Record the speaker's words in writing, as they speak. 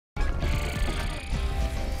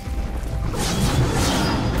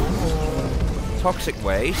Toxic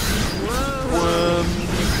waste. Whoa. Worms.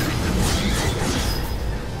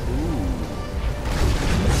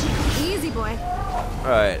 Easy, boy.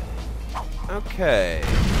 Right. Okay.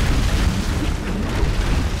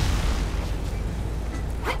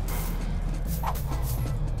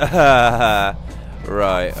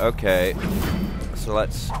 Right, okay. So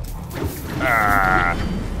let's...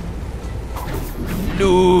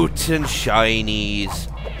 Loot and shinies.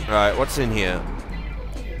 Right, what's in here?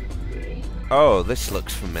 Oh, this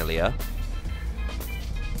looks familiar.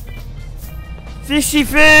 Fishy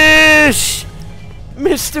fish!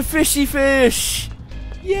 Mr. Fishy Fish!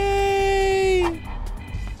 Yay!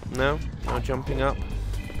 No? No jumping up?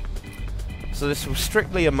 So this was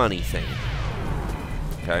strictly a money thing.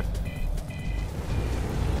 Okay.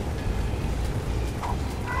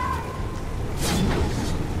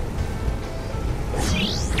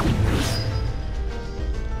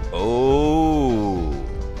 Oh,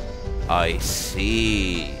 I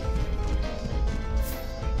see.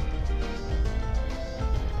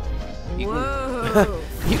 Whoa.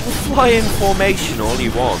 You can fly in formation all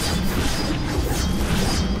you want.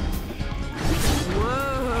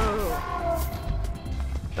 Whoa.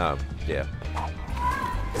 Oh, dear.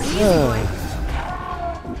 Easy, boy.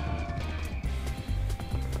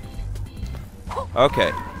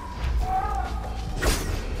 Okay.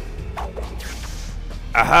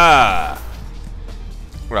 Aha!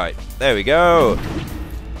 Right, there we go.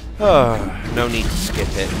 Oh, no need to skip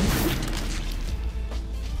it.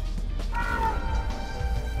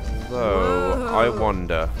 Though, Whoa. I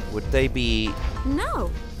wonder, would they be...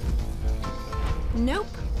 No. Nope.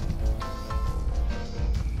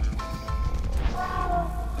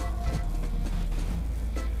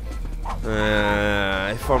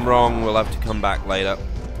 If I'm wrong, we'll have to come back later.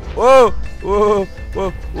 Whoa! Whoa!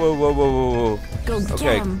 Whoa! Whoa! Whoa! Whoa! Whoa! Go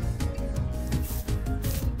Okay. get 'em.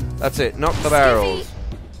 That's it. Knock the barrels.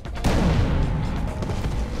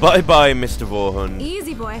 Bye bye, Mr. Vorhund.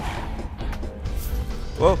 Easy, boy.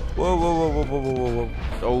 Whoa! Whoa! Whoa! Whoa! Whoa! Whoa! Whoa! Whoa!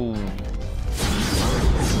 Oh!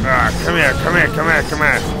 Ah! Come here! Come here! Come here! Come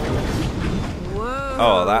here! Whoa.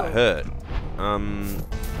 Oh, that hurt.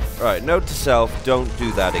 Right. Note to self: don't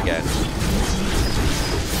do that again.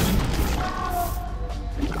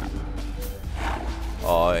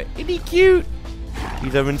 Oh, isn't he cute?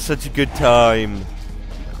 He's having such a good time.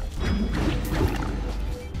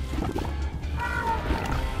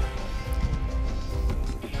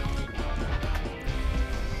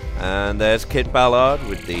 And there's Kit Ballard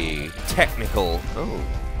with the technical... Oh.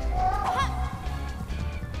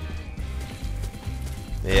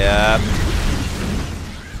 Yeah.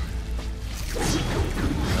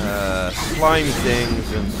 Slime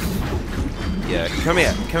things and... Yeah, come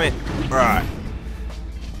here, come here. Right.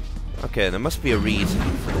 Okay, there must be a reason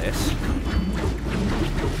for this.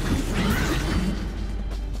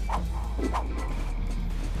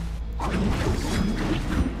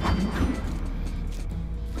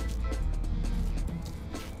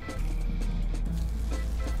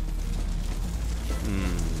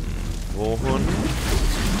 Vorhund.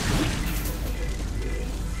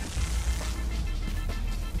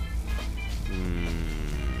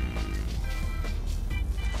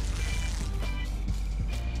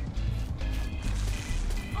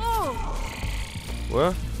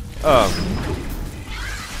 What? Oh.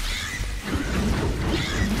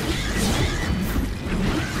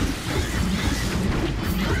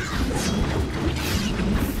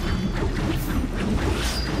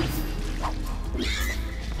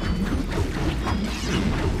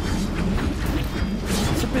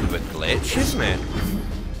 It's a bit of a glitch, isn't it?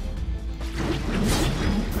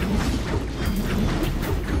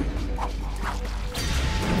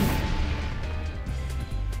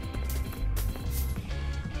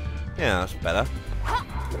 Yeah, that's better.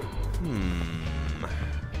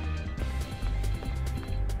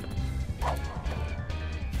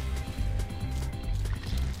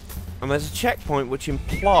 And there's a checkpoint which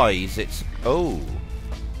implies it's... Oh.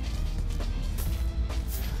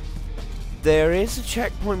 There is a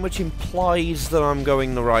checkpoint which implies that I'm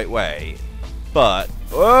going the right way. But...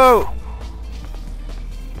 Whoa!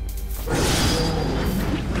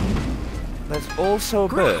 There's also a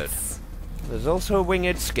bird. There's also a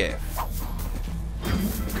winged skiff.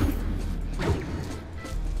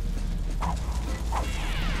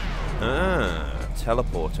 Ah,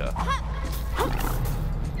 teleporter.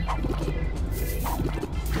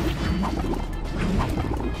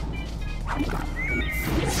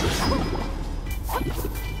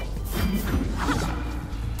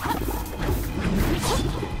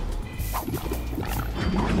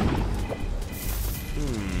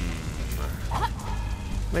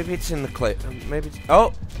 Maybe it's in the clip. Maybe it's...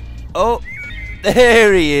 Oh! Oh!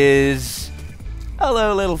 There he is!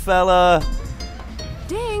 Hello, little fella!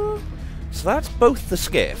 Ding! So that's both the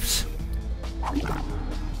skiffs.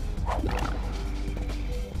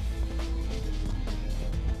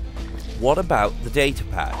 What about the data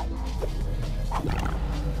pad?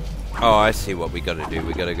 Oh, I see what we gotta do.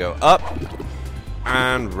 We gotta go up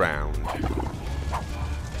and round.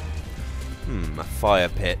 A fire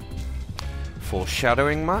pit.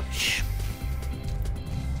 Foreshadowing much?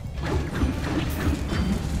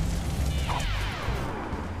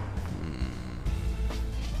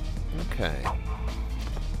 Okay.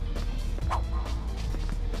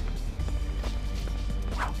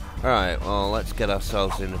 Alright, well, let's get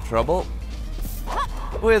ourselves into trouble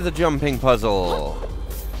with the jumping puzzle.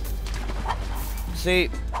 See?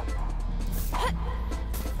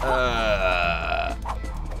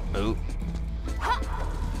 Oop.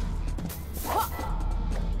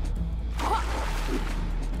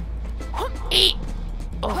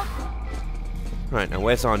 Oh. Right, now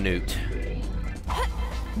where's our newt?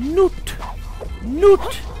 Newt!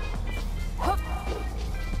 Newt!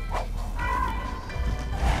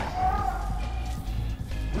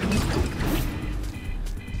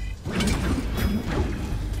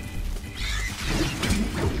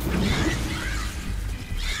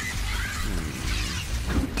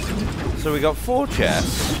 So we got 4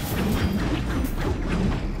 chests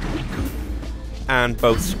and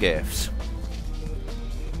both skiffs.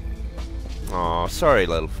 Aw, sorry,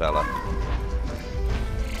 little fella.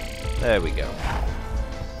 There we go.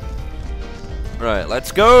 Right,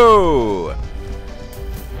 let's go!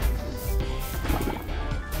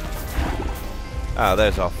 Ah,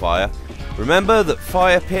 there's our fire. Remember that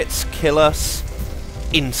fire pits kill us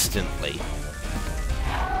instantly.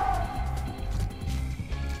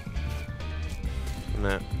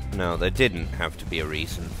 No, there didn't have to be a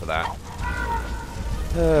reason for that.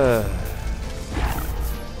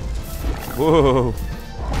 Whoa!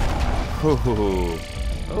 Whoa!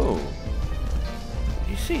 Oh! Did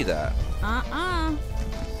you see that?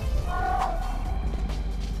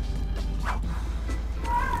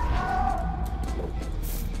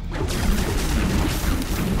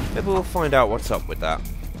 Maybe we'll find out what's up with that.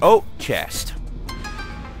 Oh, chest.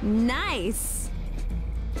 Nice.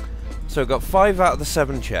 So got 5 out of the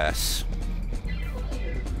 7 chests.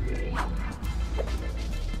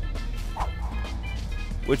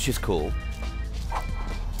 Which is cool.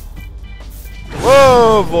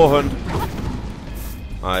 Whoa, vorhund!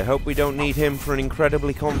 I hope we don't need him for an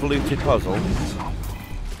incredibly convoluted puzzle.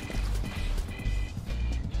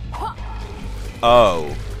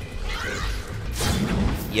 Oh.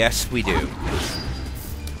 Yes, we do.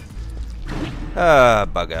 Ah,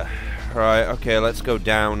 bugger. Right, okay, let's go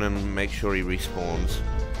down and make sure he respawns.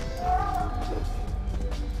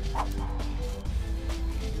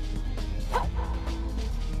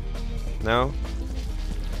 No?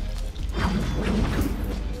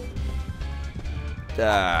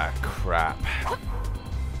 Ah, crap.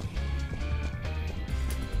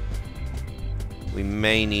 We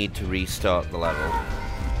may need to restart the level.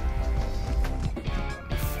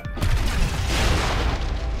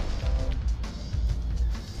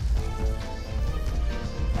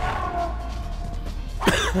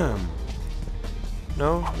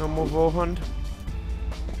 No? No more vorhund?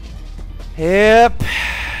 Yep.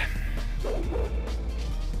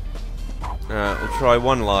 We'll try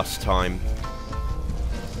one last time.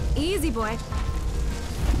 Easy, boy.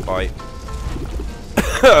 Bye.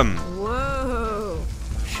 Whoa.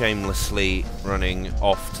 Shamelessly running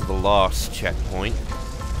off to the last checkpoint.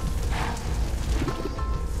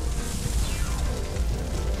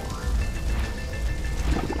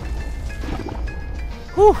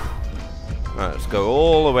 Whew. Right, let's go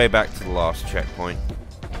all the way back to the last checkpoint.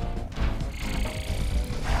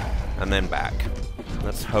 And then back.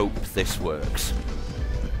 Let's hope this works.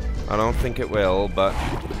 I don't think it will, but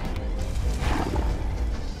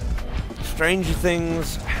stranger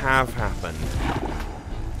things have happened.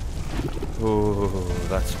 Ooh,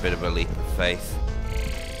 that's a bit of a leap of faith.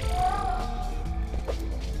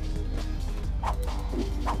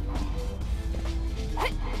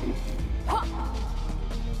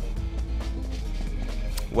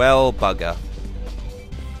 Well, bugger.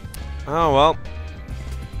 Oh well.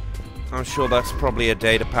 I'm sure that's probably a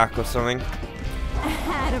data pack or something.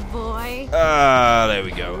 Attaboy. Ah, there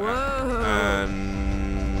we go. Whoa.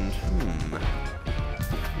 And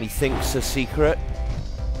methinks a secret.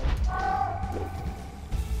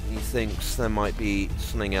 He thinks there might be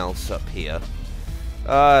something else up here.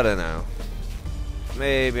 I don't know.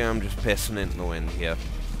 Maybe I'm just pissing it in the wind here.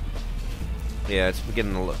 Yeah, it's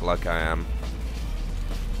beginning to look like I am.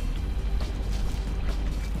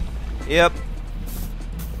 Yep.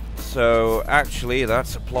 So, actually,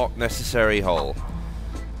 that's a plot necessary hole.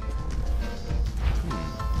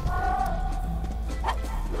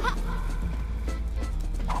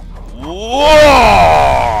 Whoa!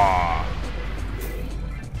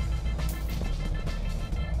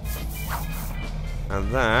 And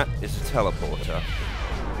that is a teleporter.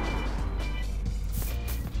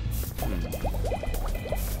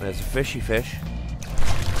 There's a fishy fish.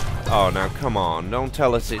 Oh, now come on. Don't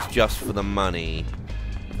tell us it's just for the money.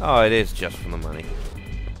 Oh, it is just for the money.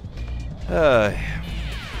 Okay.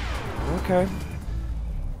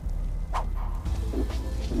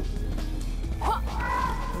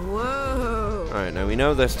 Whoa. Alright, now we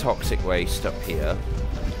know there's toxic waste up here.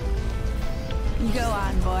 Go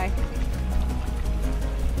on, boy.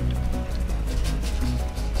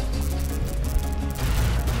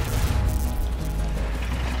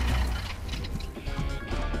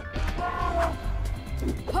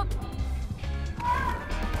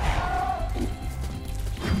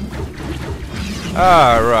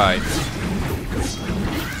 Ah, right.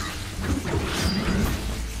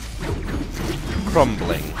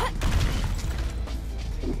 Crumbling.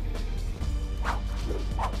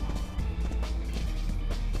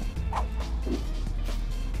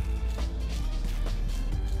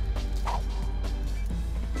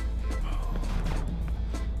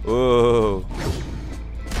 Whoa.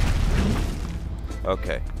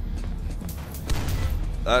 Okay.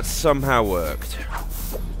 That somehow worked.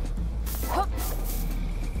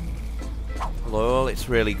 All it's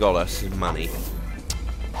really got us is money.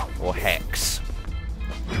 Or hex.